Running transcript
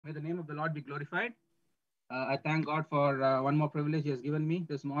May the name of the Lord be glorified. I thank God for one more privilege He has given me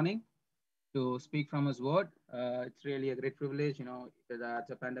this morning to speak from His Word. It's really a great privilege.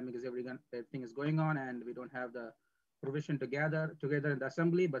 The pandemic is everything is going on, and we don't have the provision to gather together in the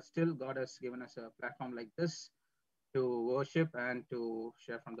assembly. But still, God has given us a platform like this to worship and to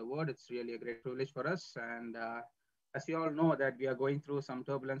share from the Word. It's really a great privilege for us. And as you all know, that we are going through some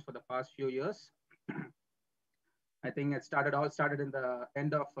turbulence for the past few years. I think all started in the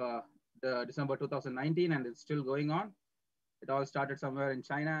end of the December 2019, and it's still going on. It all started somewhere in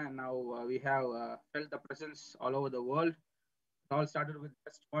China, and now we have felt the presence all over the world. It all started with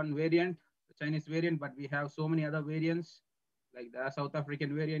just one variant, the Chinese variant, but we have so many other variants, like the South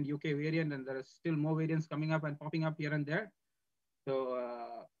African variant, UK variant, and there are still more variants coming up and popping up here and there. So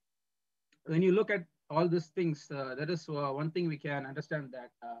when you look at all these things, there is one thing we can understand, that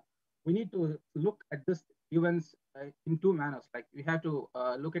we need to look at this events in two manners. Like we have to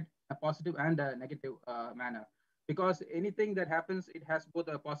look at a positive and a negative manner, because anything that happens, it has both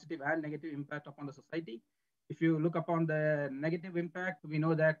a positive and negative impact upon the society. If you look upon the negative impact, we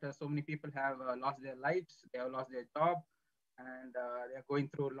know that so many people have lost their lives, they have lost their job, and they are going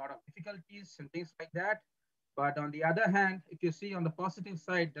through a lot of difficulties and things like that. But on the other hand, if you see on the positive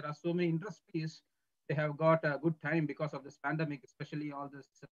side, there are so many industries, they have got a good time because of this pandemic, especially all this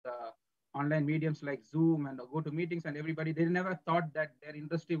online mediums like Zoom and go to meetings, and everybody, they never thought that their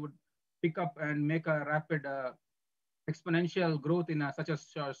industry would pick up and make a rapid exponential growth in such a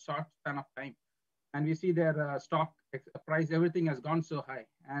short span of time. And we see their stock price, everything has gone so high.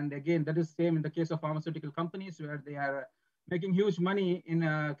 And again, that is same in the case of pharmaceutical companies, where they are making huge money in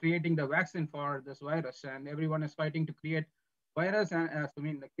creating the vaccine for this virus, and everyone is fighting to create virus and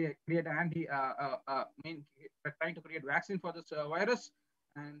create trying to create vaccine for this virus,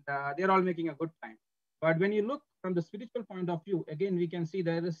 and they're all making a good time. But when you look from the spiritual point of view, again, we can see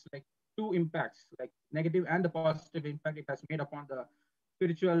there is like two impacts, like negative and the positive impact it has made upon the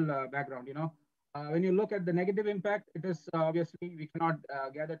spiritual background. When you look at the negative impact, it is obviously we cannot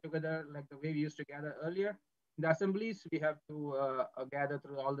gather together like the way we used to gather earlier. In the assemblies, we have to gather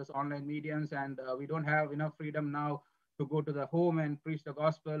through all this online mediums, and we don't have enough freedom now to go to the home and preach the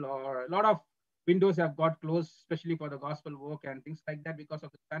gospel, or a lot of windows have got closed, especially for the gospel work and things like that because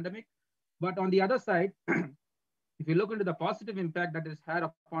of the pandemic. But on the other side, if you look into the positive impact that is had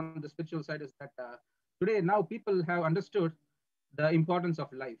upon the spiritual side, is that today now people have understood the importance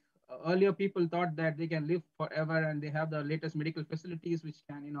of life. Earlier, people thought that they can live forever, and they have the latest medical facilities which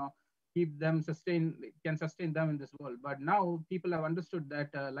can, keep them can sustain them in this world. But now people have understood that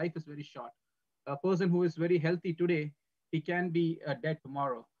life is very short. A person who is very healthy today, he can be dead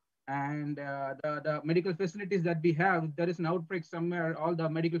tomorrow. And the medical facilities that we have, there is an outbreak somewhere, all the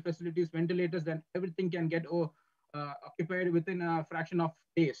medical facilities, ventilators, then everything can get occupied within a fraction of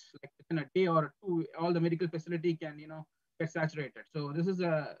days, like within a day or two, all the medical facility can, get saturated. So this is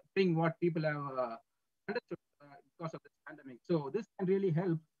a thing what people have understood because of this pandemic. So this can really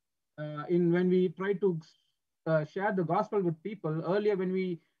help in when we try to share the gospel with people. Earlier, when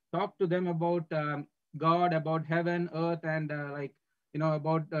we talked to them about God, about heaven, earth, and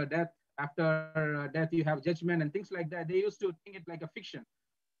about death, after death you have judgment and things like that, they used to think it like a fiction.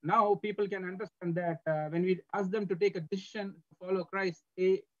 Now people can understand that when we ask them to take a decision to follow Christ,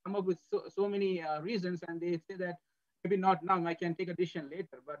 they come up with so many reasons, and they say that maybe not now, I can take a decision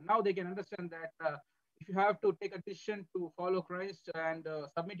later. But now they can understand that if you have to take a decision to follow Christ and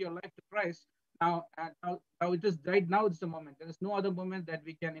submit your life to Christ, now it is right now, it's the moment. There is no other moment that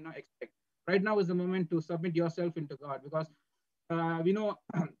we can expect. Right now is the moment to submit yourself into God, because we know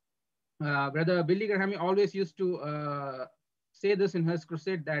Brother Billy Graham always used to say this in his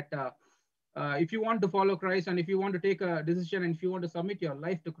crusade, that if you want to follow Christ, and if you want to take a decision, and if you want to submit your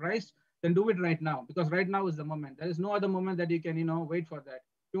life to Christ, then do it right now, because right now is the moment. There is no other moment that you can wait for that.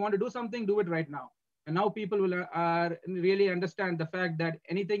 If you want to do something, do it right now. And now people will really understand the fact that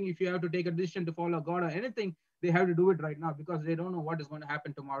anything, if you have to take a decision to follow God or anything, they have to do it right now, because they don't know what is going to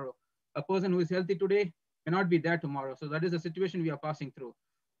happen tomorrow. A person who is healthy today may not be there tomorrow. So that is the situation we are passing through.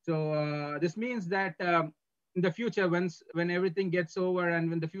 So this means that in the future, when everything gets over,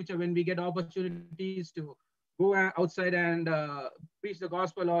 and in the future when we get opportunities to go outside and preach the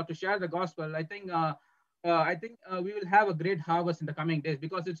gospel or to share the gospel, I think we will have a great harvest in the coming days,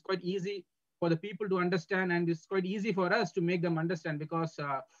 because it's quite easy for the people to understand, and it's quite easy for us to make them understand, because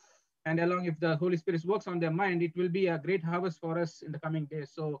and along, if the Holy Spirit works on their mind, it will be a great harvest for us in the coming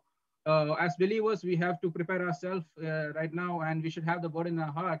days. So as believers, we have to prepare ourselves right now, and we should have the word in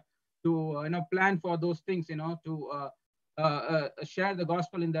our heart to plan for those things, to share the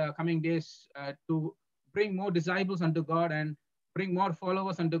gospel in the coming days, to bring more disciples unto God, and bring more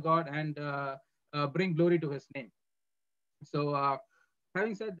followers unto God, and bring glory to His name. So,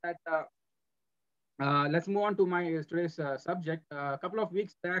 having said that, let's move on to my today's subject. A couple of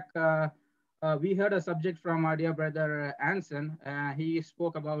weeks back, we heard a subject from our dear brother Anson. He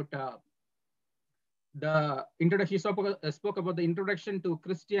spoke about the introduction. He spoke about the introduction to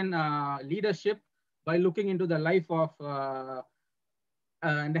Christian leadership by looking into the life of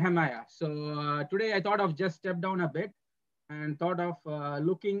Nehemiah. So today I thought of just step down a bit and thought of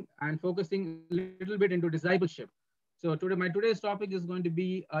looking and focusing a little bit into discipleship. So today's topic is going to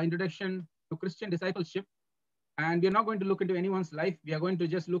be introduction to Christian discipleship, and we are not going to look into anyone's life. We are going to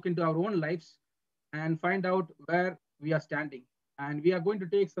just look into our own lives and find out where we are standing. And we are going to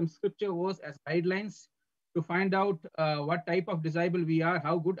take some scripture verse as guidelines to find out what type of disciple we are,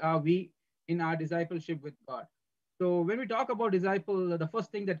 how good are we in our discipleship with God. So when we talk about disciple, the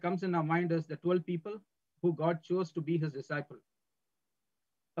first thing that comes in our mind is the 12 people who God chose to be his disciple.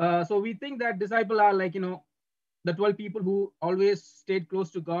 So we think that disciple are like, the 12 people who always stayed close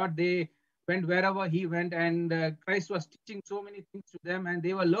to God. They went wherever he went, and Christ was teaching so many things to them, and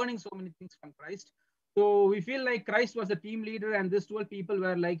they were learning so many things from Christ. So we feel like Christ was the team leader, and these 12 people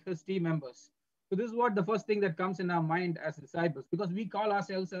were like his team members. So this is what the first thing that comes in our mind as disciples, because we call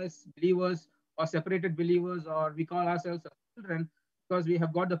ourselves as believers or separated believers, or we call ourselves as children because we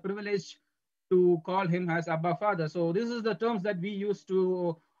have got the privilege to call him as Abba Father. So this is the terms that we use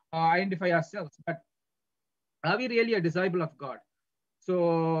to identify ourselves. But are we really a disciple of God?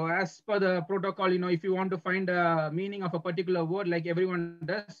 So as per the protocol, if you want to find a meaning of a particular word, like everyone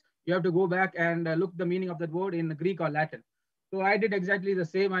does, you have to go back and look the meaning of that word in Greek or Latin. So I did exactly the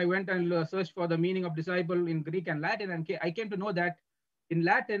same. I went and searched for the meaning of disciple in Greek and Latin, and I came to know that in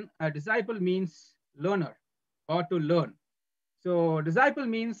Latin, a disciple means learner or to learn. So disciple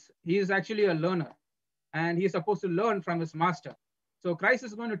means he is actually a learner, and he is supposed to learn from his master. So Christ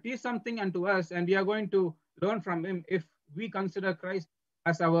is going to teach something unto us, and we are going to learn from him if we consider Christ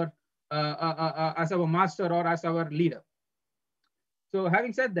as our master or as our leader. So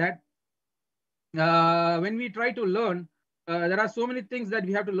having said that, when we try to learn, there are so many things that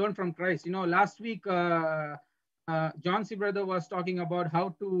we have to learn from Christ. Last week, John C. Brother was talking about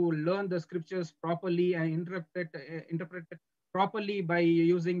how to learn the scriptures properly and interpret it properly by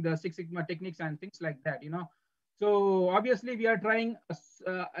using the Six Sigma techniques and things like that. So obviously we are trying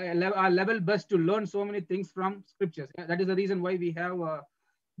our level best to learn so many things from scriptures. That is the reason why we have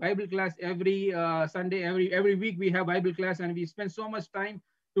Bible class every Sunday, every week we have Bible class, and we spend so much time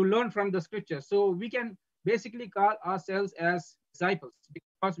to learn from the scriptures. So we can basically call ourselves as disciples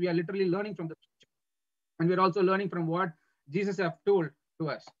because we are literally learning from the scripture, and we're also learning from what Jesus have told to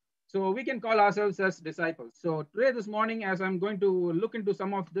us. So we can call ourselves as disciples. So today, this morning, as I'm going to look into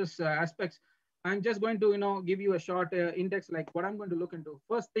some of these aspects, I'm just going to, give you a short index, like what I'm going to look into.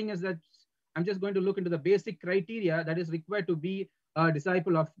 First thing is that I'm just going to look into the basic criteria that is required to be a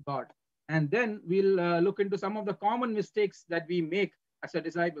disciple of God. And then we'll look into some of the common mistakes that we make as a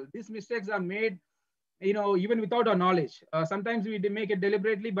disciple. These mistakes are made, even without our knowledge. Sometimes we make it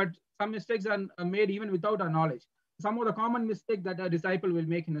deliberately, but some mistakes are made even without our knowledge. Some of the common mistakes that a disciple will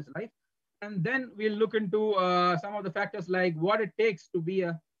make in his life. And then we'll look into some of the factors like what it takes to be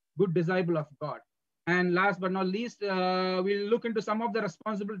a good disciple of God. And last but not least, we'll look into some of the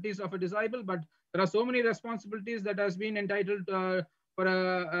responsibilities of a disciple, but there are so many responsibilities that has been entitled for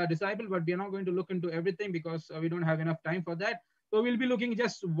a disciple, but we are not going to look into everything because we don't have enough time for that. So we'll be looking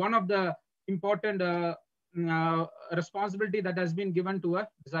just one of the important responsibility that has been given to a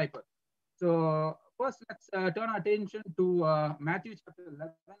disciple. So first, let's turn our attention to Matthew chapter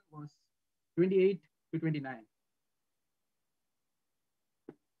 11, verse 28 to 29.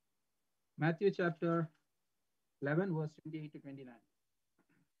 Matthew chapter 11, verse 28 to 29.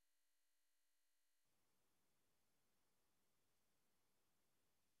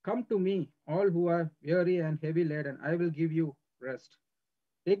 Come to me, all who are weary and heavy laden, I will give you rest.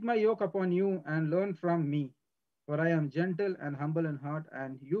 Take my yoke upon you and learn from me, for I am gentle and humble in heart,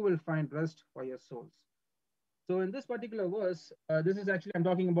 and you will find rest for your souls. So in this particular verse, this is actually, I'm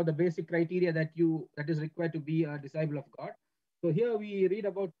talking about the basic criteria that is required to be a disciple of God. So here we read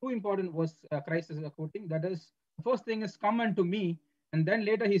about two important verses Christ is quoting. That is, the first thing is come unto me, and then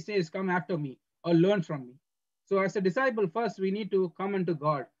later he says, come after me or learn from me. So as a disciple, first we need to come unto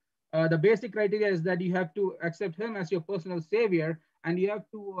God. The basic criteria is that you have to accept him as your personal savior, and you have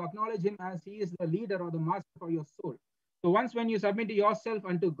to acknowledge him as he is the leader or the master for your soul. So once when you submit yourself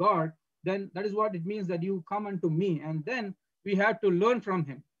unto God, then that is what it means that you come unto me, and then we have to learn from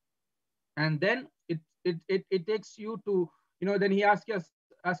him. And then it takes you to, then he asks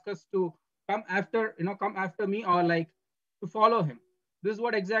us to come after me, or like to follow him. This is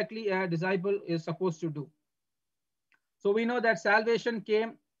what exactly a disciple is supposed to do. So we know that salvation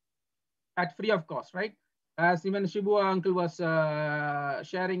came at free of cost, right? As even Shibu uncle was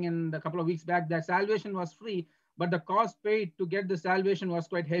sharing in a couple of weeks back, that salvation was free, but the cost paid to get the salvation was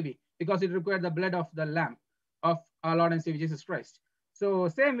quite heavy because it required the blood of the Lamb of our Lord and Savior Jesus Christ. So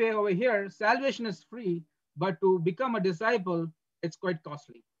same way over here, salvation is free, but to become a disciple, it's quite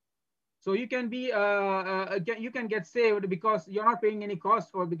costly. So you can be you can get saved because you're not paying any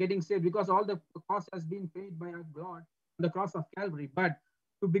cost for getting saved, because all the cost has been paid by our God on the cross of Calvary. But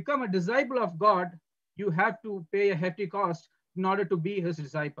to become a disciple of God, you have to pay a hefty cost in order to be his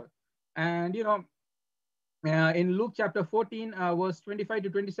disciple. And in Luke chapter 14, verse 25 to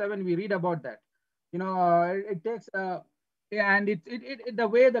 27, we read about that. It takes and the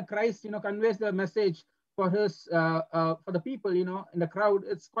way the Christ conveys the message for his for the people in the crowd,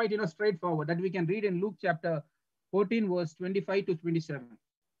 it's quite straightforward, that we can read in Luke chapter 14 verse 25 to 27.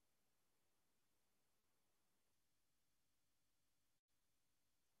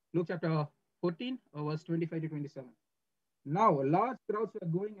 Luke chapter 14 verse 25 to 27. Now large crowds were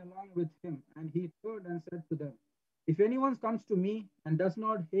going along with him, and he turned and said to them, if anyone comes to me and does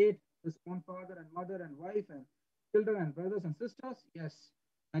not hate his own father and mother and wife and children and brothers and sisters, yes,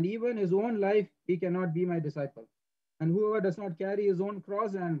 and even his own life, he cannot be my disciple. And whoever does not carry his own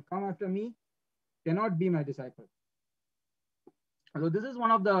cross and come after me cannot be my disciple. So this is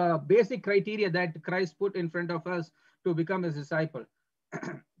one of the basic criteria that Christ put in front of us to become his disciple.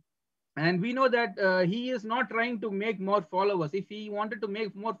 And we know that he is not trying to make more followers. If he wanted to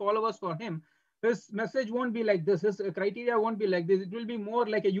make more followers for him, his message won't be like this. His criteria won't be like this. It will be more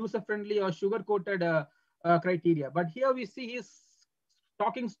like a user-friendly or sugar-coated criteria. But here we see he's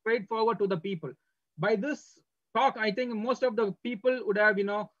talking straightforward to the people. By this talk, I think most of the people would have,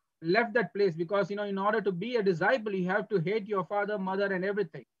 left that place, because, in order to be a disciple, you have to hate your father, mother, and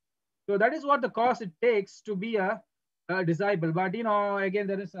everything. So that is what the cost it takes to be a disciple. But again,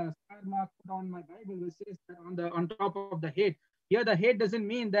 there is a star mark put on my Bible which says that on top of the hate. Here, the hate doesn't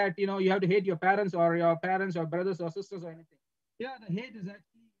mean that you have to hate your parents or brothers or sisters or anything. Here, the hate is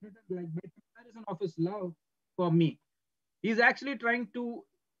actually written like by comparison of his love for me. He's actually trying to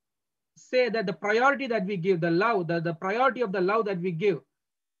say that the priority that we give, the love, the priority of the love that we give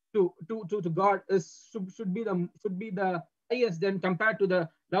to God should be the highest than compared to the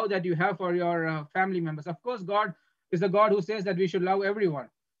love that you have for your family members. Of course, God is a God who says that we should love everyone.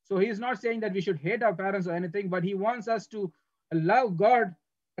 So he's not saying that we should hate our parents or anything, but he wants us to love God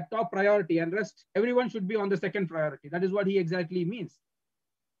at top priority, and rest everyone should be on the second priority. That is what he exactly means.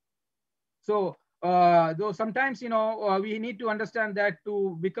 So though sometimes we need to understand that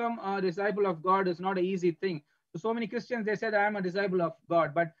to become a disciple of God is not an easy thing. So many Christians, they said I am a disciple of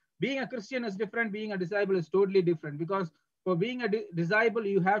God, but being a Christian is different. Being a disciple is totally different, because for being a disciple,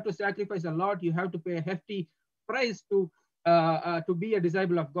 you have to sacrifice a lot. You have to pay a hefty price to be a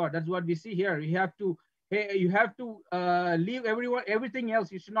disciple of God. That's what we see here. You have to leave everything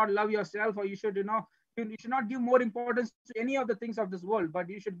else. You should not love yourself, or you should not give more importance to any of the things of this world, but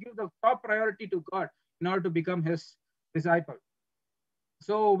you should give the top priority to God in order to become his disciple.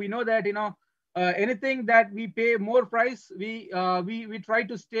 So we know that anything that we pay more price, we try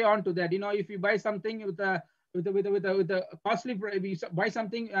to stay on to that. If you buy something with a costly price, we buy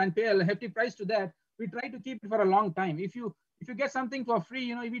something and pay a hefty price to that, we try to keep it for a long time. If you get something for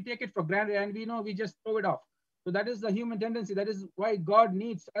free, we take it for granted, and we just throw it off. So that is the human tendency. That is why God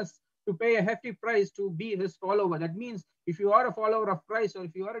needs us to pay a hefty price to be his follower. That means if you are a follower of Christ, or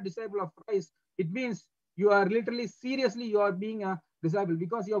if you are a disciple of Christ, it means you are literally, seriously, you are being a disciple,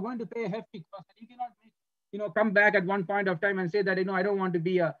 because you are going to pay a hefty cost. And you cannot come back at one point of time and say that I don't want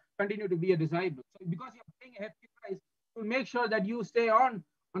to continue to be a disciple. So because you are paying a hefty price, to make sure that you stay on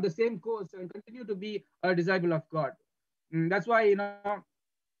the same course and continue to be a disciple of God. That's why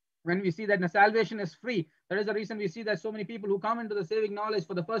when we see that the salvation is free, that is the reason we see that so many people who come into the saving knowledge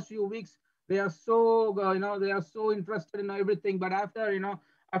for the first few weeks, they are so they are so interested in everything, but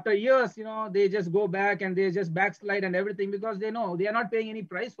after years, they just go back and they just backslide and everything, because they know they are not paying any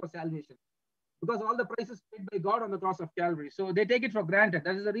price for salvation, because all the price is paid by God on the cross of Calvary. So they take it for granted.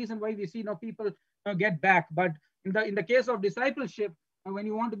 That is the reason why we see people get back. But in the case of discipleship, when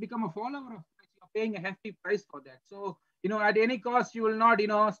you want to become a follower of Christ, you're paying a hefty price for that. So at any cost, you will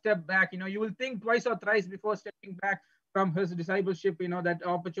not step back. You will think twice or thrice before stepping back from his discipleship. That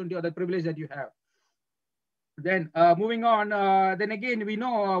opportunity or the privilege that you have. Then moving on, then again, we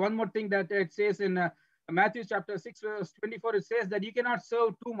know one more thing that it says in Matthew chapter 6 verse 24. It says that you cannot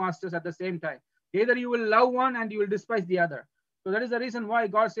serve two masters at the same time. Either you will love one and you will despise the other. So that is the reason why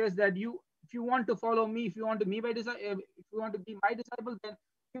God says that you if you want to follow me, if you want to be my if you want to be my disciple, then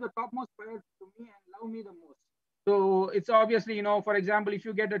give the topmost priority to me and love me the most. So it's obviously, for example, if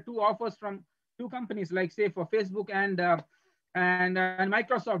you get two offers from two companies, like say for Facebook and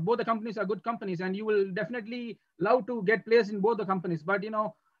Microsoft, both the companies are good companies, and you will definitely love to get placed in both the companies. But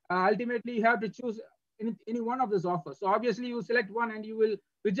ultimately, you have to choose any one of those offers. So obviously, you select one and you will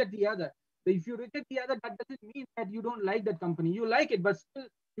reject the other. So if you reject the other, that doesn't mean that you don't like that company. You like it, but still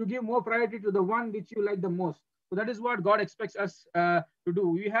you give more priority to the one which you like the most. So that is what God expects us to do.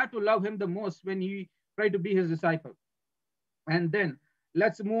 We have to love Him the most when we try to be His disciple. And then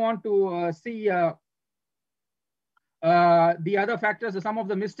let's move on to see the other factors, some of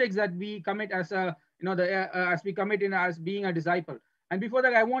the mistakes that we commit as a as we commit in as being a disciple. And before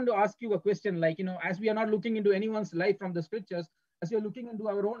that, I want to ask you a question, like, as we are not looking into anyone's life from the scriptures, as we are looking into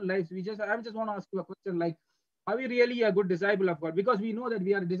our own lives, I just want to ask you a question, like, are we really a good disciple of God? Because we know that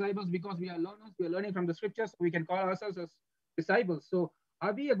we are disciples because we are learners, we are learning from the scriptures, so we can call ourselves as disciples. So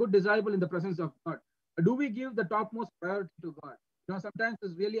are we a good disciple in the presence of God? Do we give the topmost priority to God? Sometimes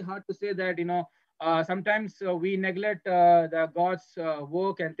it's really hard to say that. Sometimes we neglect the God's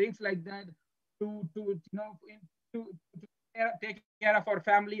work and things like that to take care of our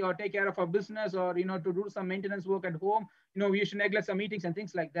family or take care of our business, or to do some maintenance work at home. We should neglect some meetings and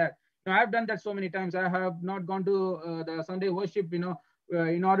things like that. I've done that so many times. I have not gone to the Sunday worship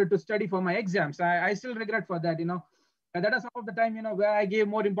in order to study for my exams. I still regret for that. That is some of the time where I gave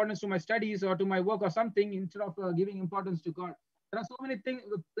more importance to my studies or to my work or something, instead of giving importance to God. There are so many things,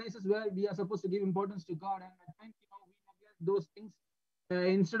 places where we are supposed to give importance to God, and at times we neglect those things.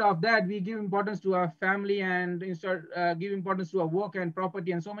 Instead of that, we give importance to our family, and instead give importance to our work and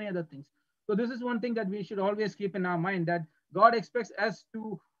property and so many other things. So this is one thing that we should always keep in our mind, that God expects us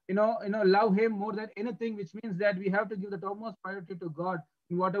to love Him more than anything, which means that we have to give the topmost priority to God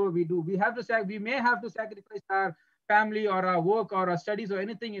in whatever we do. We may have to sacrifice our family or our work or our studies or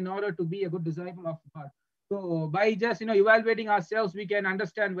anything in order to be a good disciple of God. So by just evaluating ourselves, we can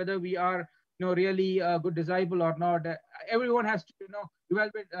understand whether we are really a good disciple or not. Everyone has to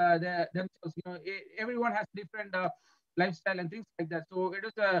evaluate themselves. Everyone has different lifestyle and things like that. So it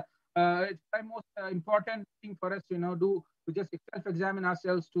is it's the most important thing for us to do, to just self-examine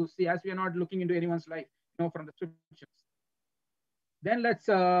ourselves, to see, as we are not looking into anyone's life from the scriptures. Then let's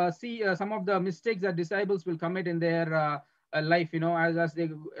see some of the mistakes that disciples will commit in their life, as they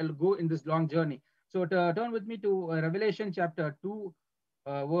go in this long journey. So turn with me to Revelation chapter 2,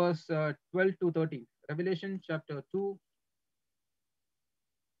 verse 12 to 13. Revelation chapter 2,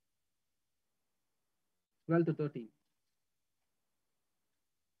 12 to 13.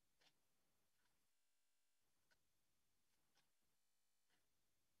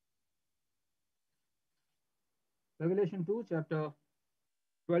 Revelation 2, chapter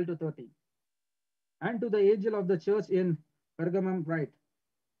 12 to 13. And to the angel of the church in Pergamum write,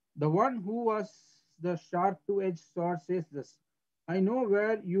 the one who was the sharp two-edged sword says this, I know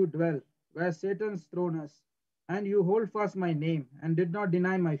where you dwell, where Satan's throne is, and you hold fast my name, and did not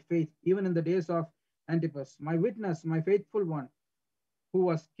deny my faith, even in the days of Antipas, my witness, my faithful one, who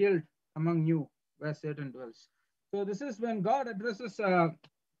was killed among you, where Satan dwells. So this is when God addresses the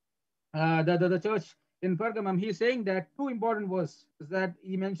church in Pergamum. He's saying that two important words is that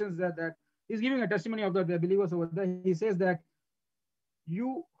he mentions that he's giving a testimony of the believers over there. He says that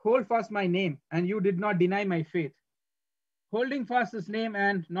you hold fast my name and you did not deny my faith. Holding fast his name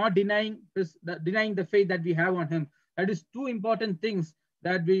and not denying the faith that we have on him. That is two important things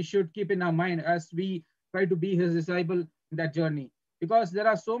that we should keep in our mind as we try to be his disciple in that journey. Because there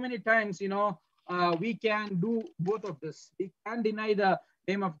are so many times, we can do both of this. We can deny the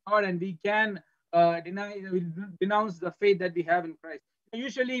name of God, and we can denounce the faith that we have in Christ.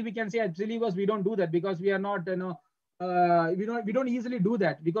 Usually we can say as believers, we don't do that because we are not, we don't easily do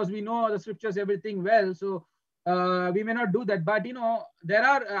that because we know the scriptures, everything well. So we may not do that, but there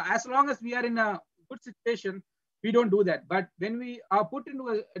are as long as we are in a good situation, we don't do that. But when we are put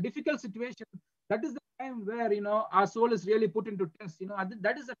into a difficult situation, that is the time where our soul is really put into test.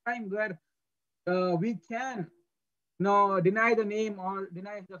 That is the time where we can deny the name or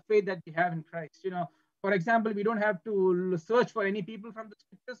deny the faith that we have in Christ. For example, we don't have to search for any people from the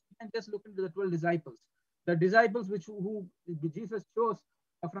scriptures. We can just look into the 12 disciples, the disciples who Jesus chose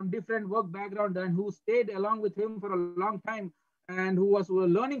from different work background and who stayed along with him for a long time and who was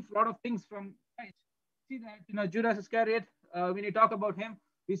learning a lot of things from Christ. See that Judas Iscariot, when you talk about him,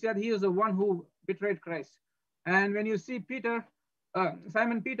 we said he is the one who betrayed Christ. And when you see Peter,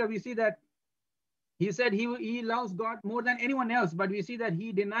 Simon Peter, we see that he said he loves God more than anyone else, but we see that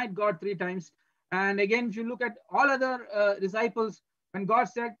he denied God 3 times. And again, if you look at all other disciples, when God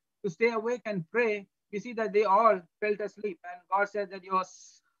said, to stay awake and pray, we see that they all felt asleep. And God said that your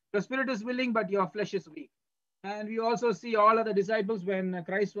spirit is willing, but your flesh is weak. And we also see all of the disciples when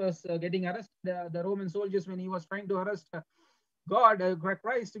Christ was getting arrested, the Roman soldiers, when he was trying to arrest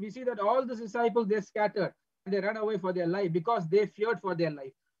Christ, we see that all the disciples, they scattered and they ran away for their life because they feared for their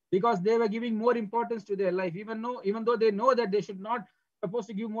life, because they were giving more importance to their life, even though they know that they should not supposed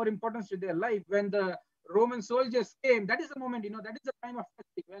to give more importance to their life. When the Roman soldiers came, that is the moment, that is the time of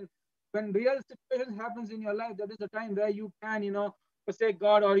testing. When real situation happens in your life, that is the time where you can, forsake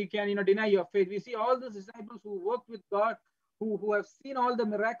God, or you can, deny your faith. We see all those disciples who worked with God, who have seen all the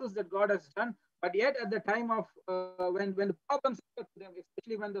miracles that God has done, but yet at the time of when the problems occur to them,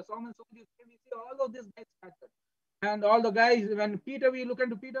 especially when the Roman soldiers came, we see all of these guys scattered. And all the guys, when Peter, we look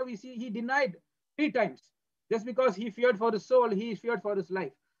into Peter, we see he denied 3 times just because he feared for his soul, he feared for his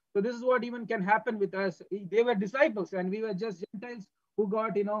life. So this is what even can happen with us. They were disciples, and we were just Gentiles who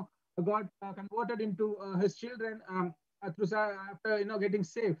got converted into his children after getting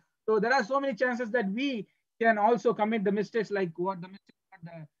saved. So there are so many chances that we can also commit the mistakes like what the mistakes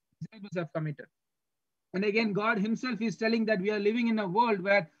that the disciples have committed. And again, God himself is telling that we are living in a world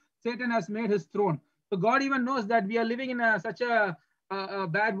where Satan has made his throne. So God even knows that we are living in such a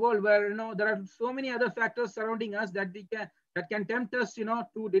bad world where there are so many other factors surrounding us that can tempt us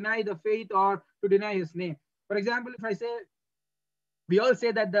to deny the faith or to deny his name. For example, if I say, we all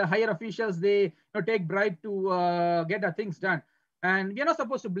say that the higher officials, they take bribe to get the things done, and we're not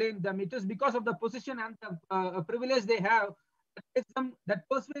supposed to blame them. It is because of the position and the privilege they have that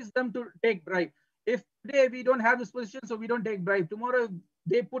persuades them to take bribe. If today we don't have this position, so we don't take bribe, tomorrow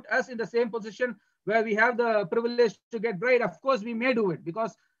they put us in the same position where we have the privilege to get bribe, of course we may do it,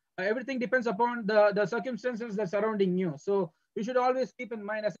 because everything depends upon the circumstances that surrounding you. So we should always keep in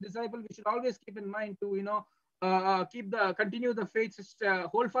mind, as a disciple, we should always keep in mind to continue the faith,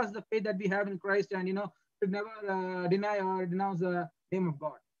 hold fast the faith that we have in Christ, and should never deny or denounce the name of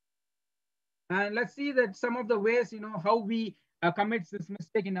God. And let's see that some of the ways how we commit this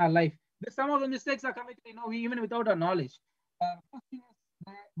mistake in our life. Some of the mistakes are committed we even without our knowledge. First thing is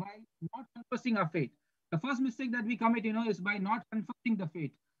by not confessing our faith. The first mistake that we commit is by not confessing the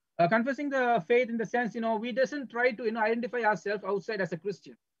faith. Confessing the faith in the sense we doesn't try to identify ourselves outside as a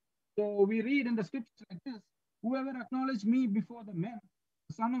Christian. So we read in the scriptures like this: whoever acknowledged me before the men,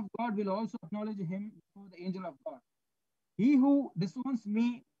 the Son of God will also acknowledge him before the angel of God. He who disowns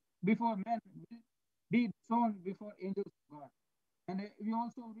me before men will be disowned before angels of God. And we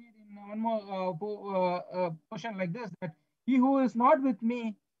also read in one more portion like this, that he who is not with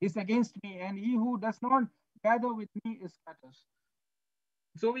me is against me, and he who does not gather with me is scatters.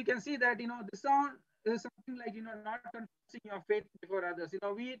 So we can see that disown is something like not confessing your faith before others.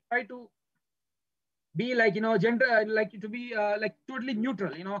 We try to be like gender, like to be like totally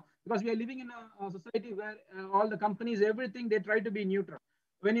neutral, because we are living in a society where all the companies, everything, they try to be neutral.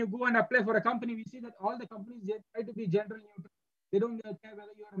 When you go and apply for a company, we see that all the companies, they try to be gender neutral. They don't care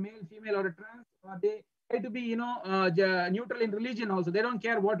whether you are a male, female, or a trans, or they try to be neutral in religion also. They don't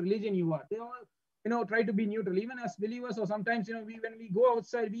care what religion you are. They all try to be neutral, even as believers. Or sometimes when we go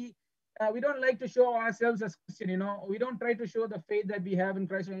outside, we don't like to show ourselves as Christian. We don't try to show the faith that we have in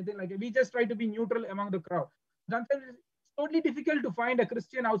Christ or anything like that. We just try to be neutral among the crowd. Sometimes it's totally difficult to find a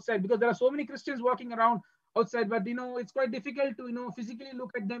Christian outside, because there are so many Christians walking around outside, but it's quite difficult to physically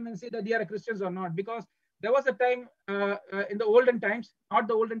look at them and say that they are Christians or not. Because there was a time in the olden times, not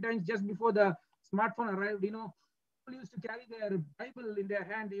the olden times, just before the smartphone arrived, people used to carry their Bible in their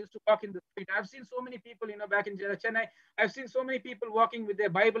hand. They used to walk in the street. I've seen so many people, back in Chennai, I've seen so many people walking with their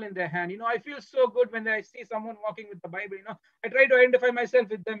Bible in their hand. I feel so good when I see someone walking with the Bible. I try to identify myself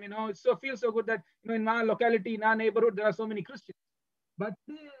with them. It feels so good that in my locality, in our neighborhood, there are so many Christians. But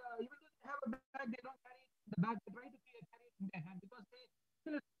they, even though they have a bag, they don't carry the bag. They try to carry it in their hand, because they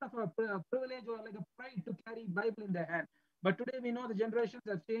feel it's sort of a privilege or like a pride to carry Bible in their hand. But today we know the generations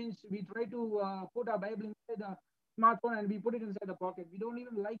have changed. We try to put our Bible inside the smartphone and we put it inside the pocket. We don't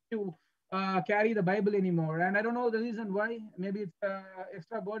even like to carry the Bible anymore. And I don't know the reason why. Maybe it's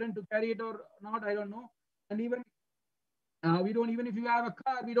extra burden to carry it or not. I don't know. And even we don't, even if you have a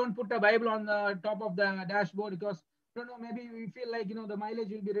car, we don't put a Bible on the top of the dashboard, because I don't know, maybe we feel like the mileage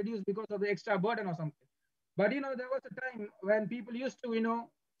will be reduced because of the extra burden or something. But there was a time when people used to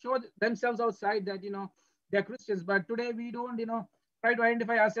show themselves outside that they're Christians. But today we don't try to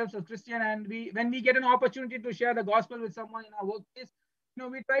identify ourselves as Christian, and when we get an opportunity to share the gospel with someone in our workplace,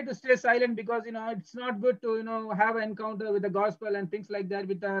 we try to stay silent, because it's not good to have an encounter with the gospel and things like that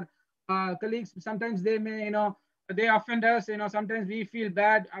with our colleagues. Sometimes they may they offend us. Sometimes we feel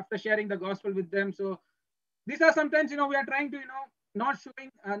bad after sharing the gospel with them. So these are sometimes we are trying to not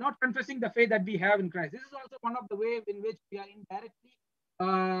showing, not confessing the faith that we have in Christ. This is also one of the ways in which we are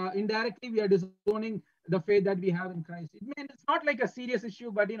indirectly we are disowning the faith that we have in Christ. It means it's not like a serious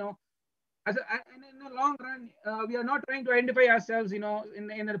issue, but as in the long run, we are not trying to identify ourselves, in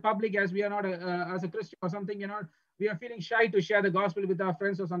the public as we are not as a Christian or something. We are feeling shy to share the gospel with our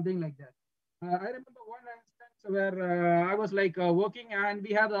friends or something like that. I remember one instance where I was like working, and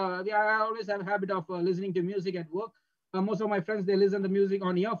I always have a habit of listening to music at work. Most of my friends, they listen to music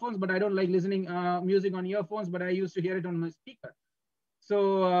on earphones, but I don't like listening music on earphones. But I used to hear it on my speaker.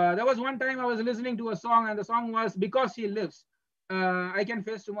 So there was one time I was listening to a song, and the song was "Because He Lives." I can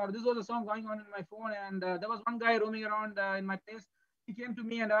face tomorrow. This was a song going on in my phone, and there was one guy roaming around in my place. He came to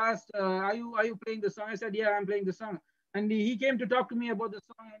me and asked, "Are you playing the song?" I said, "Yeah, I'm playing the song." And he came to talk to me about the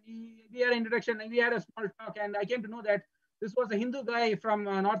song, and we had an introduction, and we had a small talk, and I came to know that this was a Hindu guy from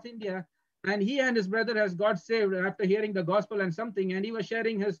North India, and he and his brother has got saved after hearing the gospel and something, and he was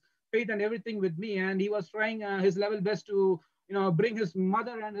sharing his faith and everything with me, and he was trying his level best to bring his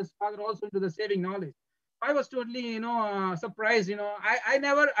mother and his father also into the saving knowledge. I was totally, surprised. I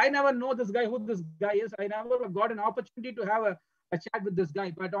never know this guy, who this guy is. I never got an opportunity to have a chat with this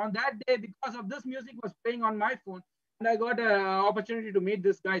guy. But on that day, because of this music was playing on my phone, and I got an opportunity to meet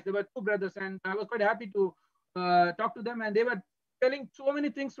these guys. There were two brothers, and I was quite happy to talk to them. And they were telling so many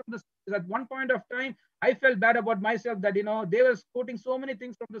things from the scriptures. At one point of time, I felt bad about myself that they were quoting so many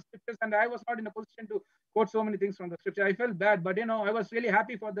things from the scriptures, and I was not in a position to quote so many things from the scripture. I felt bad, but I was really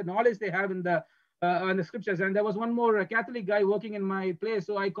happy for the knowledge they have in the scriptures. And there was one more Catholic guy working in my place,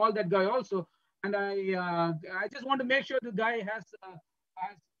 so I called that guy also, and I just want to make sure the guy has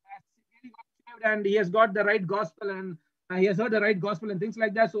really got saved, and he has got the right gospel, and he has heard the right gospel and things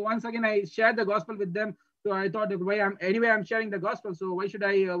like that. So once again, I shared the gospel with them. So I thought, I'm sharing the gospel, so why should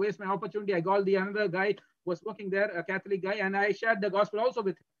I waste my opportunity? I called the another guy who was working there, a Catholic guy, and I shared the gospel also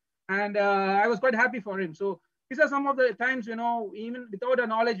with him, and I was quite happy for him. So these are some of the times, even without a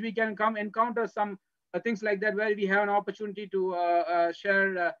knowledge, we can come encounter some things like that, where we have an opportunity to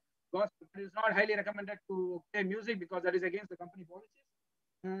share gospel. It is not highly recommended to play music because that is against the company policies.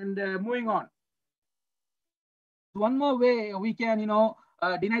 And moving on, there's one more way we can,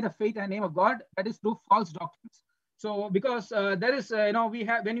 deny the faith and name of God. That is through false doctrines. So, because there is, we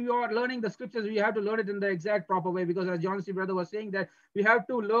have, when you are learning the scriptures, we have to learn it in the exact proper way. Because as John C. Brother was saying, that we have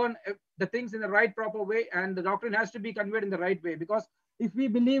to learn the things in the right proper way, and the doctrine has to be conveyed in the right way. Because if we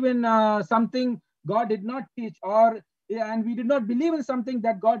believe in something God did not teach, or and we did not believe in something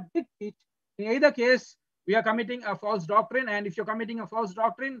that God did teach, in either case, we are committing a false doctrine. And if you're committing a false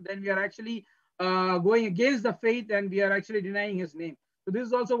doctrine, then we are actually going against the faith, and we are actually denying His name. So this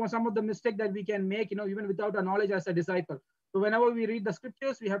is also some of the mistake that we can make, even without our knowledge as a disciple. So whenever we read the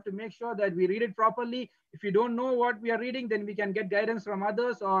scriptures, we have to make sure that we read it properly. If you don't know what we are reading, then we can get guidance from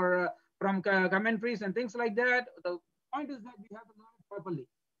others, or from commentaries and things like that. The point is that we have to learn it properly.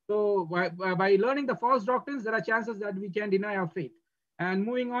 So by learning the false doctrines, there are chances that we can deny our faith. And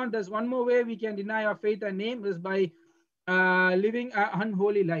moving on, there's one more way we can deny our faith and name, is by living an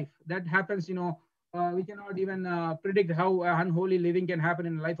unholy life. That happens, we cannot even predict how unholy living can happen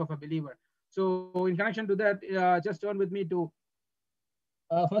in the life of a believer. So in connection to that, just turn with me to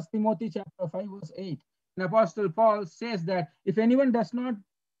 1 Timothy chapter 5, verse 8. And Apostle Paul says that if anyone does not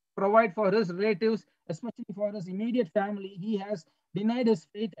provide for his relatives, especially for his immediate family, he has denied his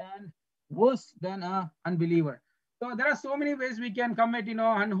faith and worse than an unbeliever. So there are so many ways we can commit,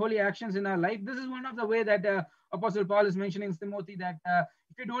 unholy actions in our life. This is one of the way that Apostle Paul is mentioning in Timothy, that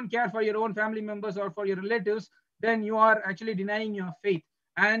if you don't care for your own family members or for your relatives, then you are actually denying your faith,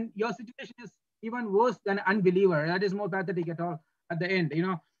 and your situation is even worse than an unbeliever. That is more pathetic at all at the end.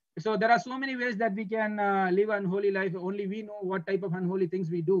 So there are so many ways that we can live an unholy life. Only we know what type of unholy things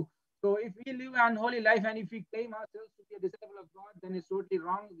we do. So if we live an unholy life, and if we claim ourselves to be a disciple of God, then it's totally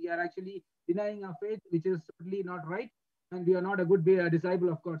wrong. We are actually denying our faith, which is totally not right, and we are not a good disciple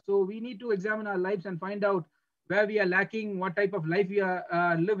of God. So we need to examine our lives and find out where we are lacking, what type of life we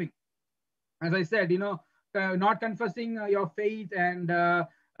are living. As I said, not confessing your faith, and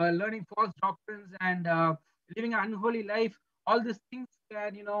learning false doctrines, and living an unholy life. All these things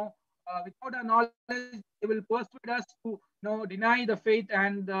can, without our knowledge, they will persuade us to, deny the faith,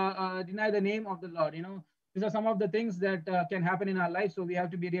 and deny the name of the Lord. These are some of the things that can happen in our life. So we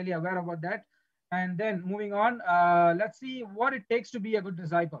have to be really aware about that. And then moving on, let's see what it takes to be a good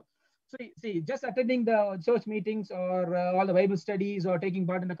disciple. So see, just attending the church meetings, or all the Bible studies, or taking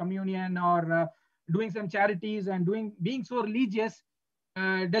part in the communion, or doing some charities, and being so religious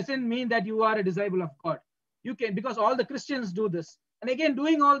doesn't mean that you are a disciple of God. You can, because all the Christians do this. And again,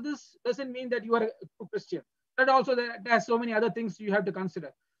 doing all this doesn't mean that you are a true Christian. That also there's so many other things you have to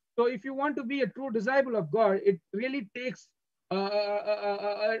consider. So if you want to be a true disciple of God, it really takes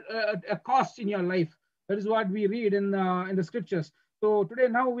a cost in your life. That is what we read in the scriptures. So today,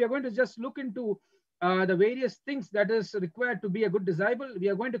 now we are going to just look into the various things that is required to be a good disciple. We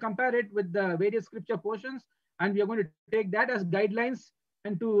are going to compare it with the various scripture portions, and we are going to take that as guidelines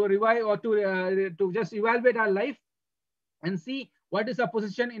and to revive or to just evaluate our life and see what is our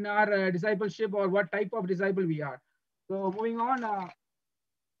position in our discipleship or what type of disciple we are. So moving on,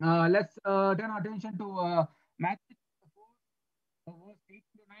 let's turn our attention to Matthew 4, verse 18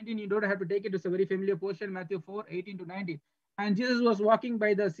 to 19. You don't have to take it. It's a very familiar portion, Matthew 4, 18 to 19. And Jesus was walking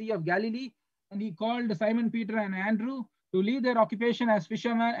by the Sea of Galilee, and he called Simon Peter and Andrew to leave their occupation as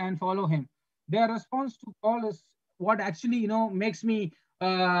fishermen and follow him. Their response to call is what actually, makes me,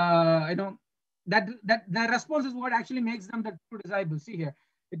 that the response is what actually makes them the true disciples. See here,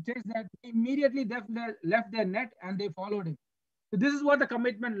 it says that they immediately left their net and they followed him. So this is what the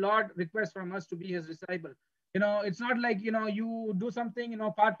commitment Lord requests from us to be his disciple. It's not like, you do something,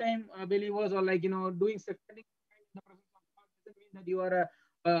 part-time believers, or like, doing spending time in the presence of God doesn't mean that you are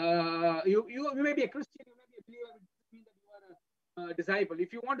you may be a Christian, you may be a believer, it doesn't mean that you are a disciple.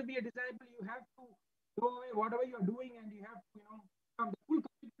 If you want to be a disciple, you have to throw away whatever you're doing, and you have to, the full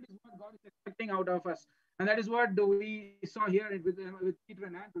commitment is what God is expecting out of us. And that is what we saw here with Peter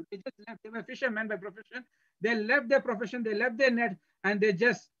and Andrew. They just left. They were fishermen by profession. They left their profession, they left their net, and they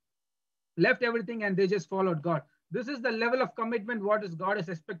just left everything and they just followed God. This is the level of commitment what is God is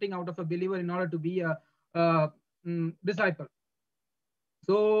expecting out of a believer in order to be a disciple.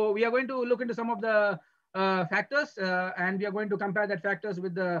 So we are going to look into some of the factors, and we are going to compare that factors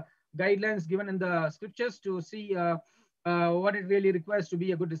with the guidelines given in the scriptures to see what it really requires to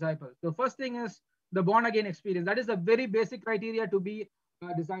be a good disciple. The first thing is the born again experience. That is the very basic criteria to be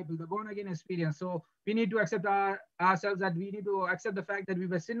a disciple, the born again experience. So we need to accept ourselves, that we need to accept the fact that we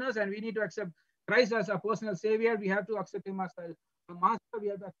were sinners, and we need to accept Christ as our personal savior. We have to accept him as a master. We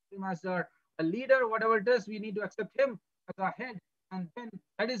have to accept him as a leader, whatever it is. We need to accept him as our head. And then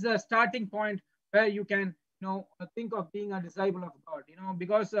that is the starting point where you can, think of being a disciple of God,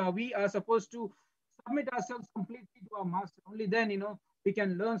 because we are supposed to submit ourselves completely to our master. Only then, we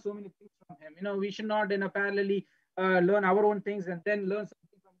can learn so many things from him. We should not, parallelly learn our own things and then learn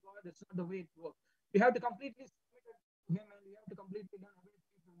something from God. That's not the way it works. We have to completely submit it to him, and we have to completely learn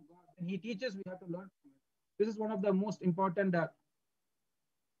everything from God. When he teaches, we have to learn from him. This is one of the most important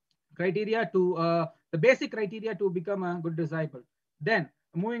criteria to the basic criteria to become a good disciple. Then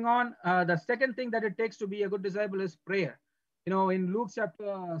moving on, the second thing that it takes to be a good disciple is prayer. In Luke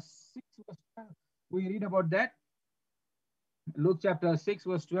chapter 6, verse 12, we read about that. Luke chapter 6,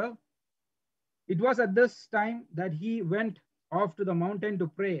 verse 12. It was at this time that he went off to the mountain to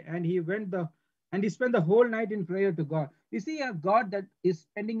pray, and he spent the whole night in prayer to God. You see a God that is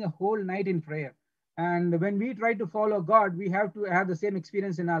spending a whole night in prayer. And when we try to follow God, we have to have the same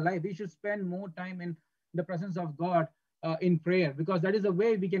experience in our life. We should spend more time in the presence of God in prayer, because that is the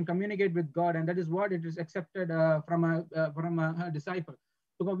way we can communicate with God, and that is what it is accepted from a disciple.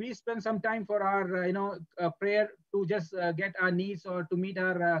 So we spend some time for our prayer to just get our needs or to meet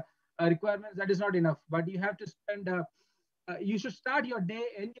our requirements. That is not enough, but you have to spend you should start your day,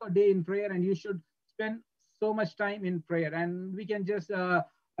 end your day in prayer, and you should spend so much time in prayer. And we can just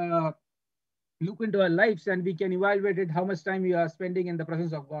look into our lives, and we can evaluate it, how much time we are spending in the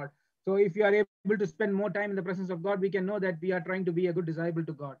presence of God. So if you are able to spend more time in the presence of God, we can know that we are trying to be a good disciple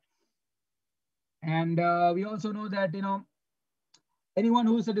to God. And we also know that, anyone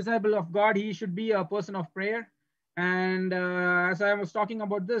who is a disciple of God, he should be a person of prayer. And as I was talking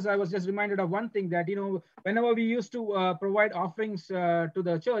about this, I was just reminded of one thing, that, whenever we used to provide offerings to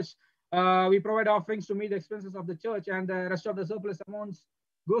the church, we provide offerings to meet the expenses of the church, and the rest of the surplus amounts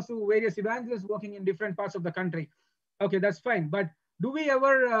goes to various evangelists working in different parts of the country. Okay, that's fine. But do we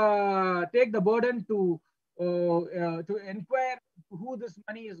ever take the burden to inquire who this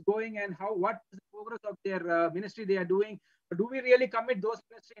money is going, and what is the progress of their ministry they are doing? Or do we really commit those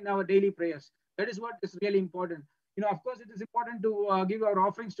ministry in our daily prayers? That is what is really important. Of course, it is important to give our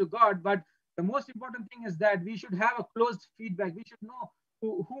offerings to God, but the most important thing is that we should have a closed feedback. We should know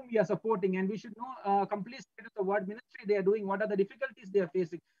whom we are supporting, and we should know complete status of what ministry they are doing, what are the difficulties they are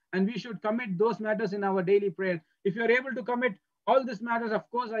facing, and we should commit those matters in our daily prayer. If you are able to commit all these matters, of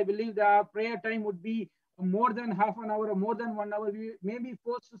course, I believe the prayer time would be more than half an hour or more than 1 hour. We may be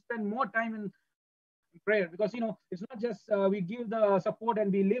forced to spend more time in prayer, because it's not just we give the support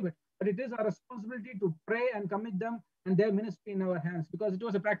and we leave it, but it is our responsibility to pray and commit them and their ministry in our hands. Because it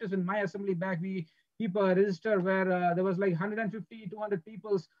was a practice in my assembly back. We keep a register where there was like 150 200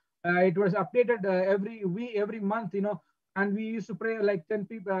 people It was updated every week, every month, and we used to pray like 10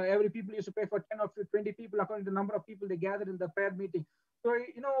 people. Every people used to pray for 10 or 20 people according to the number of people they gathered in the prayer meeting. So,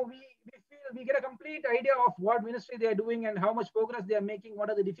 we feel we get a complete idea of what ministry they are doing and how much progress they are making, what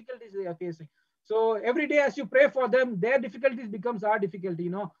are the difficulties they are facing. So every day as you pray for them, their difficulties becomes our difficulty.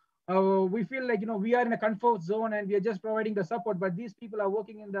 We feel like, we are in a comfort zone and we are just providing the support, but these people are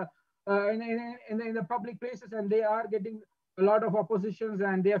working in the in the public places, and they are getting a lot of oppositions,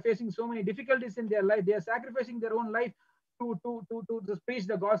 and they are facing so many difficulties in their life. They are sacrificing their own life to just preach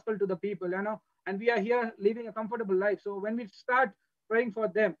the gospel to the people. And we are here living a comfortable life. So when we start praying for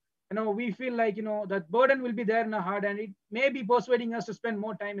them, we feel like, that burden will be there in our heart, and it may be persuading us to spend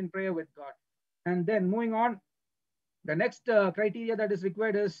more time in prayer with God. And then moving on, the next criteria that is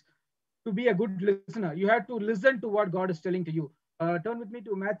required is to be a good listener. You have to listen to what God is telling to you. Turn with me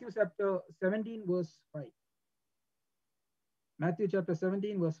to Matthew chapter 17, verse 5. Matthew chapter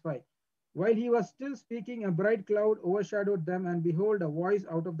 17, verse 5. While he was still speaking, a bright cloud overshadowed them, and behold, a voice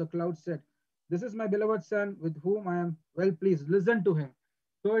out of the cloud said, "This is my beloved Son, with whom I am well pleased. Listen to him."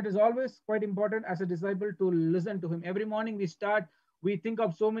 So it is always quite important as a disciple to listen to him. Every morning we think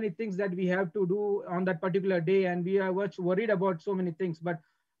of so many things that we have to do on that particular day, and we are much worried about so many things. But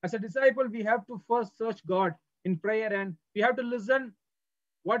as a disciple, we have to first search God in prayer, and we have to listen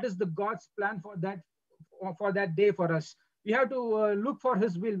what is the God's plan for that day for us. We have to look for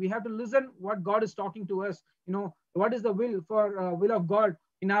his will. We have to listen what God is talking to us. What is the will of God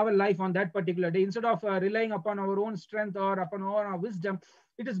in our life on that particular day. Instead of relying upon our own strength or upon our wisdom,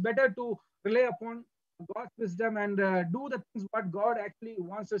 it is better to rely upon God's wisdom and do the things what God actually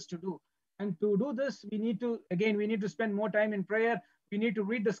wants us to do. And to do this, we need to spend more time in prayer. We need to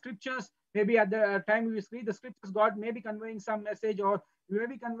read the scriptures. Maybe at the time we read the scriptures, God may be conveying some message, or he may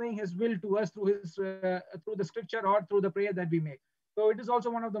be conveying his will to us through the scripture or through the prayer that we make. So it is also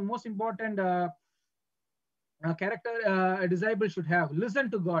one of the most important character a disciple should have. Listen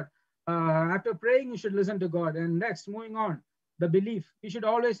to God. After praying, you should listen to God. And next, moving on, the belief. We should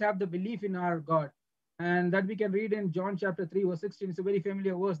always have the belief in our God. And that we can read in John chapter 3, verse 16. It's a very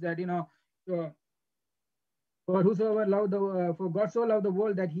familiar verse that, uh, for God so loved the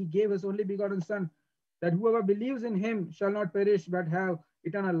world that he gave his only begotten Son, that whoever believes in him shall not perish but have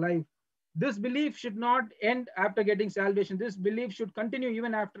eternal life. This belief should not end after getting salvation. This belief should continue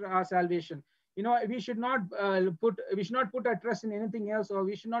even after our salvation. We should not put our trust in anything else, or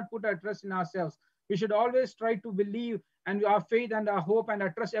we should not put our trust in ourselves. We should always try to believe, and our faith and our hope and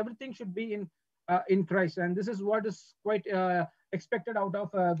our trust, everything should be in Christ. And this is what is quite expected out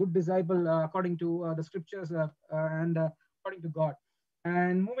of a good disciple, according to the scriptures and according to God.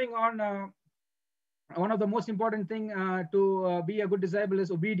 And moving on, one of the most important thing to be a good disciple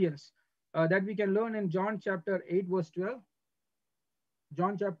is obedience, that we can learn in John chapter 8, verse 12.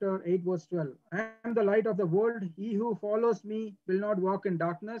 John chapter 8, verse 12. I am the light of the world. He who follows me will not walk in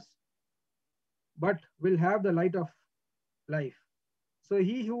darkness, but will have the light of life. So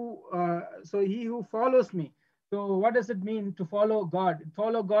he who follows me. So what does it mean to follow God?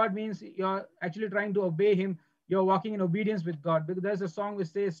 Follow God means you're actually trying to obey him. You're walking in obedience with God. Because there's a song which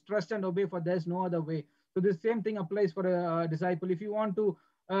says, "Trust and obey, for there's no other way." So the same thing applies for a disciple. If you want to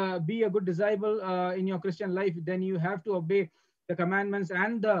be a good disciple in your Christian life, then you have to obey the commandments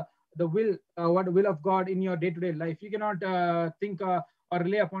and the will of God in your day-to-day life. You cannot think or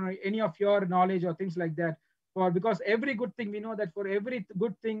rely upon any of your knowledge or things like that. Because every good thing, we know that for every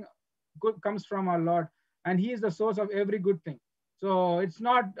good thing, good comes from our Lord, and he is the source of every good thing. So it's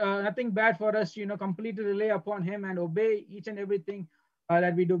not nothing bad for us to completely rely upon him and obey each and everything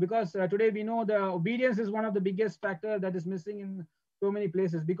that we do. Because today we know the obedience is one of the biggest factor that is missing in so many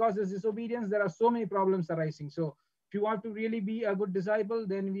places. Because of disobedience, there are so many problems arising. So if you want to really be a good disciple,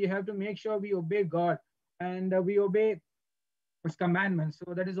 then we have to make sure we obey God, and we obey his commandments.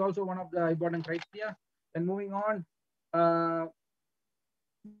 So that is also one of the important criteria. Then moving on,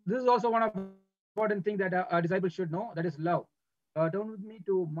 this is also one of the important things that a disciple should know, that is love. Turn with me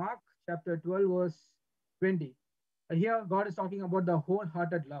to Mark chapter 12, verse 20. Here, God is talking about the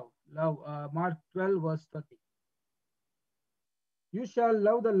wholehearted love. Mark 12, verse 30. You shall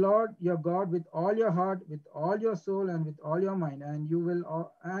love the Lord your God with all your heart, with all your soul, and with all your mind, and you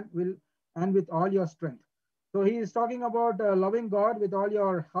and with all your strength. So he is talking about loving God with all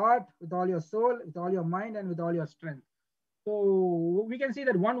your heart, with all your soul, with all your mind, and with all your strength. So we can see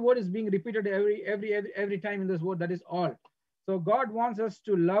that one word is being repeated every time in this word, that is all. So God wants us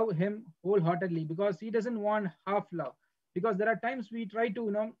to love him wholeheartedly, because he doesn't want half love. Because there are times we try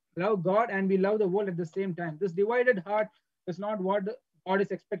to love God and we love the world at the same time. This divided heart is not what God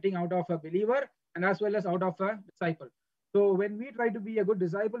is expecting out of a believer, and as well as out of a disciple. So when we try to be a good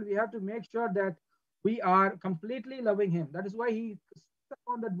disciple, we have to make sure that we are completely loving him. That is why he stuck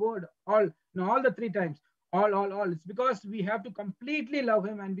on that word all, all the three times, all. It's because we have to completely love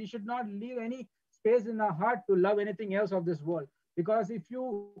him, and we should not leave any space in our heart to love anything else of this world. Because if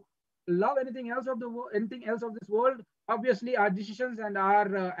you love anything else of the anything else of this world, obviously our decisions and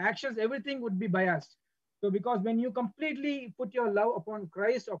our actions, everything would be biased. So because when you completely put your love upon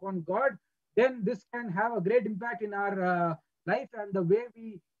Christ, upon God, then this can have a great impact in our life, and the way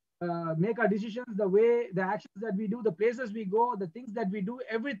we make our decisions, the way the actions that we do, the places we go, the things that we do,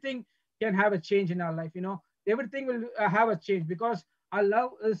 everything can have a change in our life. Everything will have a change because our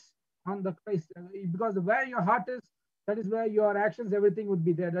love is on the Christ. Because where your heart is, that is where your actions, everything would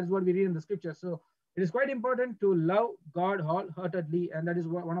be there. That's what we read in the scripture. So it is quite important to love God wholeheartedly, and that is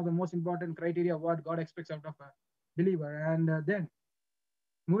one of the most important criteria of what God expects out of a believer. And then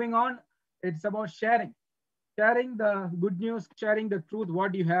moving on, it's about sharing the good news, sharing the truth,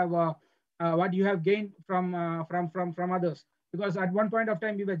 what you have gained from others. Because at one point of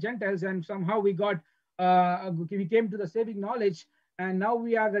time we were Gentiles, and somehow we came to the saving knowledge, and now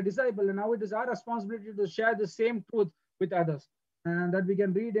we are the disciple, and now it is our responsibility to share the same truth with others. And that we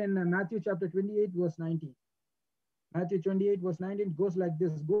can read in Matthew chapter 28, verse 19. Matthew 28, verse 19 goes like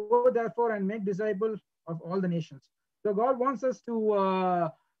this: Go therefore and make disciples of all the nations. So God wants us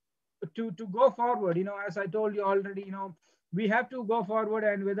to go forward. As I told you already, we have to go forward,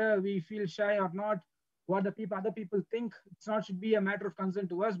 and whether we feel shy or not, what the people other people think, it's not should be a matter of concern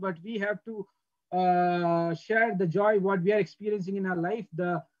to us, but we have to share the joy what we are experiencing in our life,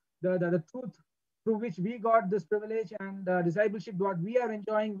 the truth through which we got this privilege, and discipleship what we are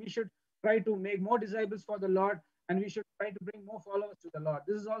enjoying. We should try to make more disciples for the Lord, and we should try to bring more followers to the Lord.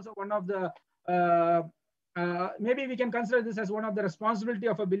 This is also one of the maybe we can consider this as one of the responsibility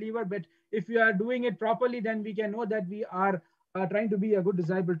of a believer, but if we are doing it properly, then we can know that we are trying to be a good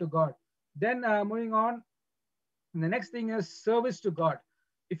disciple to God. Then moving on, the next thing is service to God.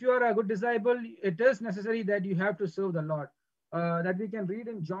 If you are a good disciple, it is necessary that you have to serve the Lord. That we can read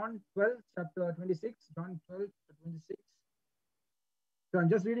in John 12 chapter 26. John 12 26. So I'm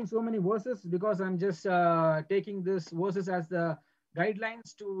just reading so many verses because I'm just taking these verses as the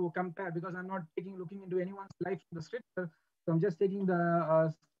guidelines to compare, because I'm not looking into anyone's life in the scripture. So I'm just taking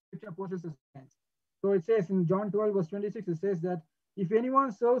the scripture portions as guidelines. So it says in John 12 verse 26, it says that if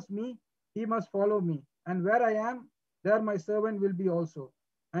anyone serves me, he must follow me, and where I am, there my servant will be also.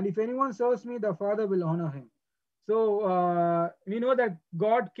 And if anyone serves me, the Father will honor him. So we know that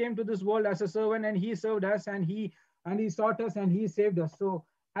God came to this world as a servant, and he served us, and he sought us, and he saved us. So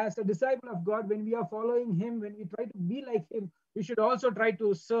as a disciple of God, when we are following him, when we try to be like him, we should also try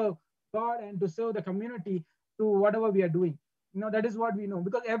to serve God and to serve the community through whatever we are doing. That is what we know,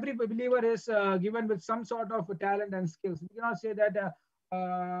 because every believer is given with some sort of talent and skills. We cannot say that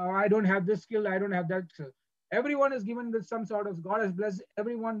I don't have this skill, I don't have that skill. Everyone is given with some sort of, God has blessed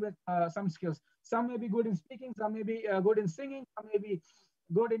everyone with some skills. Some may be good in speaking, some may be good in singing, some may be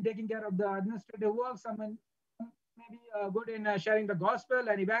good in taking care of the administrative work, some may be good in sharing the gospel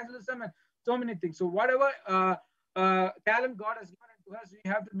and evangelism and so many things. So whatever talent God has given to us, we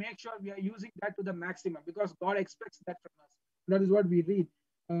have to make sure we are using that to the maximum, because God expects that from us. That is what we read.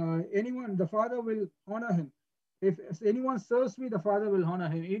 Anyone, the Father will honor him. If anyone serves me, the Father will honor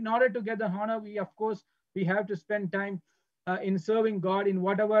him. In order to get the honor, we of course we have to spend time in serving God in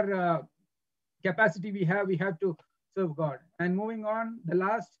whatever capacity we have. We have to serve God. And moving on, the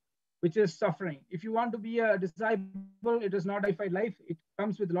last, which is suffering. If you want to be a disciple, it is not a glorified life. It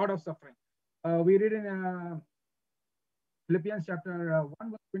comes with a lot of suffering. We read in Philippians chapter 1,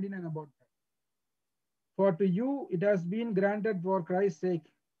 verse 29 about that. For to you it has been granted for Christ's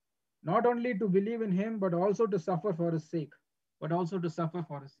sake, not only to believe in him, but also to suffer for his sake. But also to suffer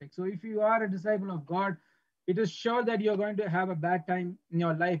for his sake. So if you are a disciple of God, it is sure that you're going to have a bad time in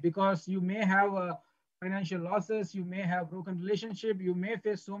your life, because you may have financial losses, you may have broken relationship, you may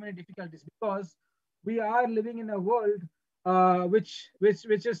face so many difficulties, because we are living in a world which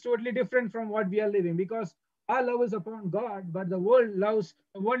is totally different from what we are living, because our love is upon God, but the world loves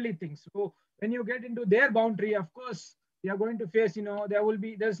worldly things. So when you get into their boundary, of course, we are going to face,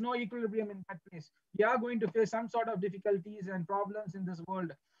 there's no equilibrium in that place. We are going to face some sort of difficulties and problems in this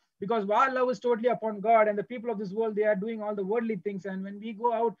world, because our love is totally upon God, and the people of this world, they are doing all the worldly things. And when we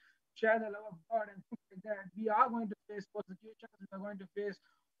go out, share the love of God and things like that, we are going to face persecutions, we are going to face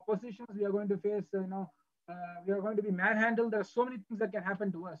oppositions, we are going to face, we are going to be manhandled. There are so many things that can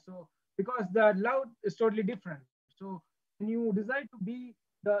happen to us. So because the love is totally different. So when you decide to be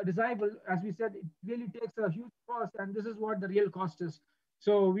the disciple, as we said, it really takes a huge cost, and this is what the real cost is.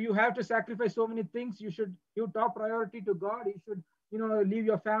 So you have to sacrifice so many things. You should give top priority to God. You should, leave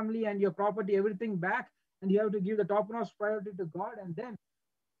your family and your property, everything back, and you have to give the topmost priority to God. And then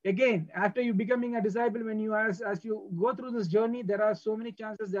again, after you becoming a disciple, when you as you go through this journey, there are so many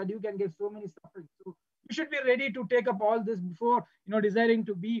chances that you can get so many suffering. So you should be ready to take up all this before desiring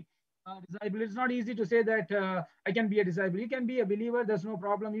to be a disciple. It's not easy to say that I can be a disciple. You can be a believer, there's no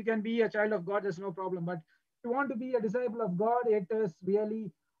problem. You can be a child of God, there's no problem. But if you want to be a disciple of God, it is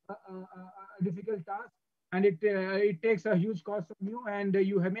really a difficult task, and it takes a huge cost from you, and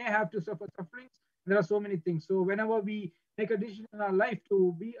you may have to suffer sufferings. There are so many things. So whenever we make a decision in our life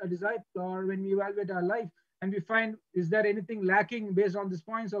to be a disciple, or when we evaluate our life and we find is there anything lacking based on these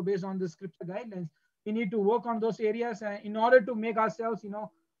points or based on the scripture guidelines, we need to work on those areas in order to make ourselves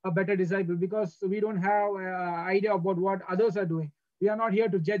a better disciple, because we don't have idea about what others are doing. We are not here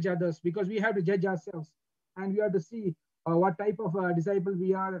to judge others, because we have to judge ourselves, and we have to see what type of disciple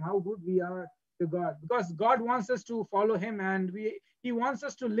we are and how good we are to God, because God wants us to follow him, and he wants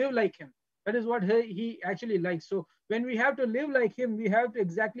us to live like him. That is what he actually likes. So when we have to live like him, we have to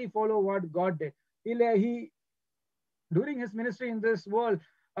exactly follow what God did. He during his ministry in this world,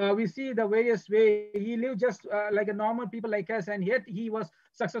 we see the various way he lived just like a normal people like us, and yet he was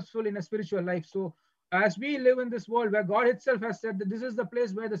successful in a spiritual life. So as we live in this world where God itself has said that this is the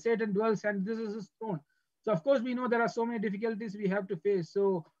place where the Satan dwells and this is his throne. So of course we know there are so many difficulties we have to face.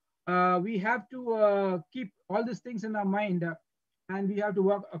 So we have to keep all these things in our mind, and we have to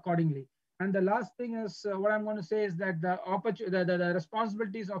work accordingly. And the last thing is what I'm going to say is that the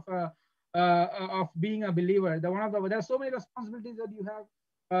responsibilities of being a believer. There are so many responsibilities that you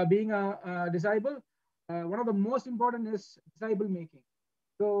have being a disciple. One of the most important is disciple making.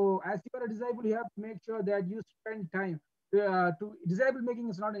 So as you are a disciple, you have to make sure that you spend time. To disciple making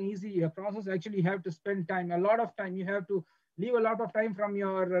is not an easy process. Actually, you have to spend time, a lot of time. You have to leave a lot of time from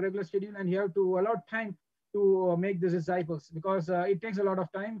your regular schedule, and you have to allot time to make the disciples, because it takes a lot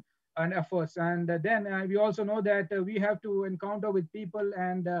of time and efforts. And then we also know that we have to encounter with people,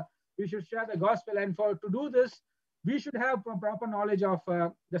 and we should share the gospel. And for to do this, we should have proper knowledge of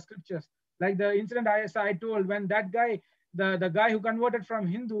the scriptures. Like the incident I told, when that guy, the guy who converted from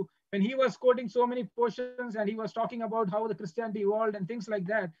Hindu, when he was quoting so many portions and he was talking about how the Christianity evolved and things like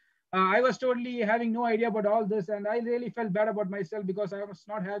that, I was totally having no idea about all this, and I really felt bad about myself because I was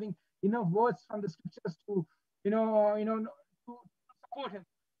not having enough words from the scriptures to, to support him.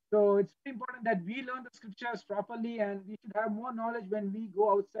 So it's very important that we learn the scriptures properly, and we should have more knowledge when we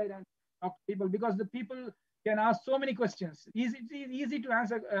go outside and talk to people, because the people can ask so many questions. Easy to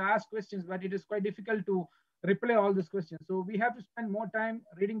ask questions, but it is quite difficult to reply all these questions. So we have to spend more time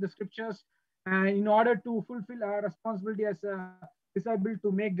reading the scriptures, and in order to fulfill our responsibility as a disciple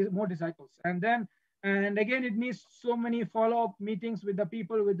to make more disciples. And again, it needs so many follow-up meetings with the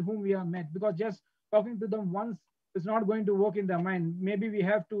people with whom we are met, because just talking to them once is not going to work in their mind. Maybe we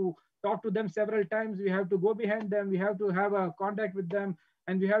have to talk to them several times. We have to go behind them. We have to have a contact with them,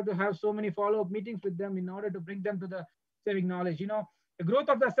 and we have to have so many follow-up meetings with them in order to bring them to the saving knowledge. The growth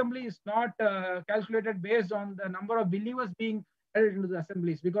of the assembly is not calculated based on the number of believers being added into the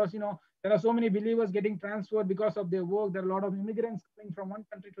assemblies, because there are so many believers getting transferred because of their work. There are a lot of immigrants coming from one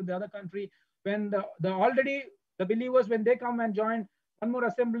country to the other country. When the already the believers, when they come and join one more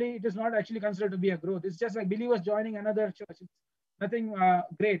assembly, it is not actually considered to be a growth. It's just like believers joining another church. It's nothing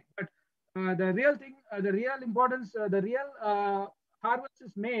great. But the real thing, the real importance, the real harvest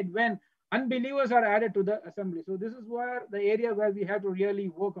is made when unbelievers are added to the assembly. So this is where the area where we have to really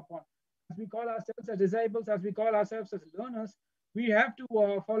work upon. As we call ourselves as disciples, as we call ourselves as learners, we have to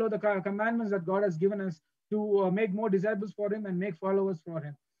follow the commandments that God has given us to make more disciples for him and make followers for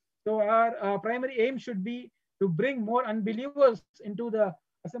him. So our primary aim should be to bring more unbelievers into the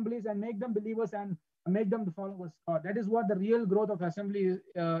assemblies and make them believers and make them the followers of God. That is what the real growth of assembly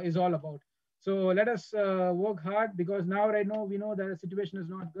is all about. So let us work hard, because now right now we know that the situation is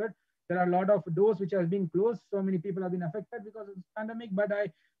not good. There are a lot of doors which are being closed. So many people have been affected because of this pandemic. But I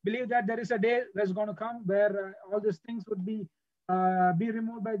believe that there is a day that's going to come where all these things would be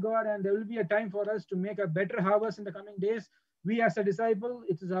removed by God, and there will be a time for us to make a better harvest in the coming days. We as a disciple,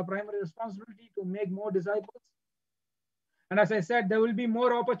 it is our primary responsibility to make more disciples. And as I said, there will be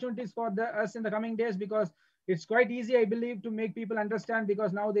more opportunities for us in the coming days, because it's quite easy, I believe, to make people understand,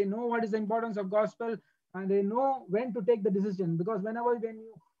 because now they know what is the importance of gospel, and they know when to take the decision. Because when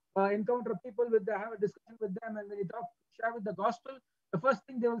you encounter people have a discussion with them, and when you share with the gospel, the first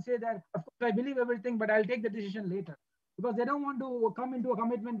thing they will say that, of course, I believe everything, but I'll take the decision later, because they don't want to come into a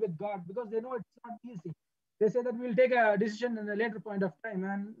commitment with God, because they know it's not easy. They say that we'll take a decision in a later point of time,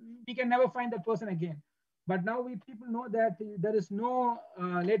 and we can never find that person again. But now we people know that there is no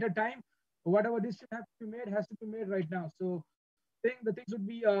later time. Whatever decision has to be made has to be made right now. So I think the things would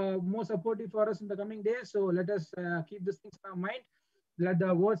be more supportive for us in the coming days. So let us keep these things in our mind. Let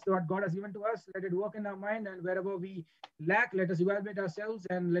the words what God has given to us, let it work in our mind, and wherever we lack, let us evaluate ourselves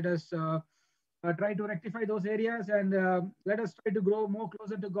and let us try to rectify those areas, and let us try to grow more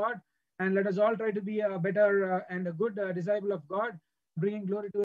closer to God, and let us all try to be a better and a good disciple of God, bringing glory to